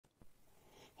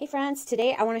Hey friends,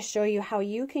 today I want to show you how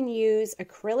you can use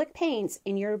acrylic paints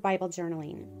in your Bible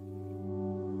journaling.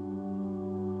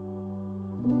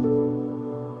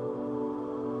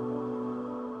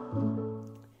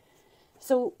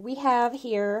 So we have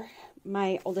here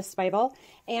my oldest Bible,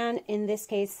 and in this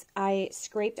case I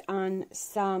scraped on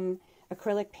some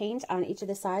acrylic paint on each of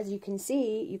the sides. You can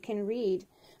see, you can read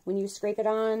when you scrape it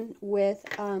on with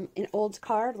an old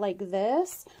card like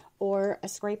this, or a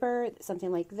scraper,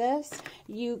 something like this,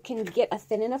 you can get a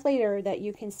thin enough layer that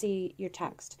you can see your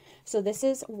text. So this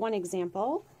is one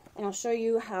example, and I'll show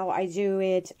you how I do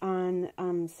it on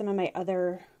some of my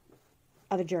other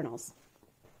journals.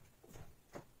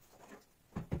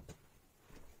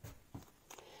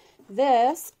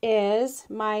 This is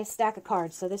my stack of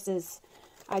cards. So this is,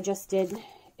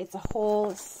 it's a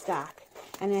whole stack.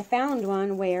 And I found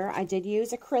one where I did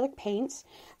use acrylic paint.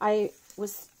 I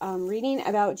was reading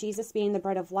about Jesus being the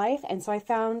bread of life, and so I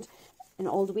found an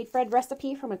old wheat bread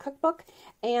recipe from a cookbook,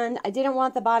 and I didn't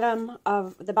want the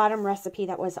bottom recipe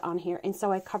that was on here, and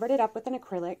so I covered it up with an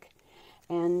acrylic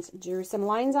and drew some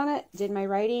lines on it, did my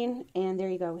writing, and there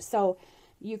you go. So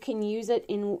you can use it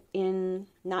in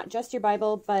not just your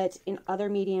Bible, but in other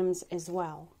mediums as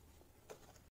well.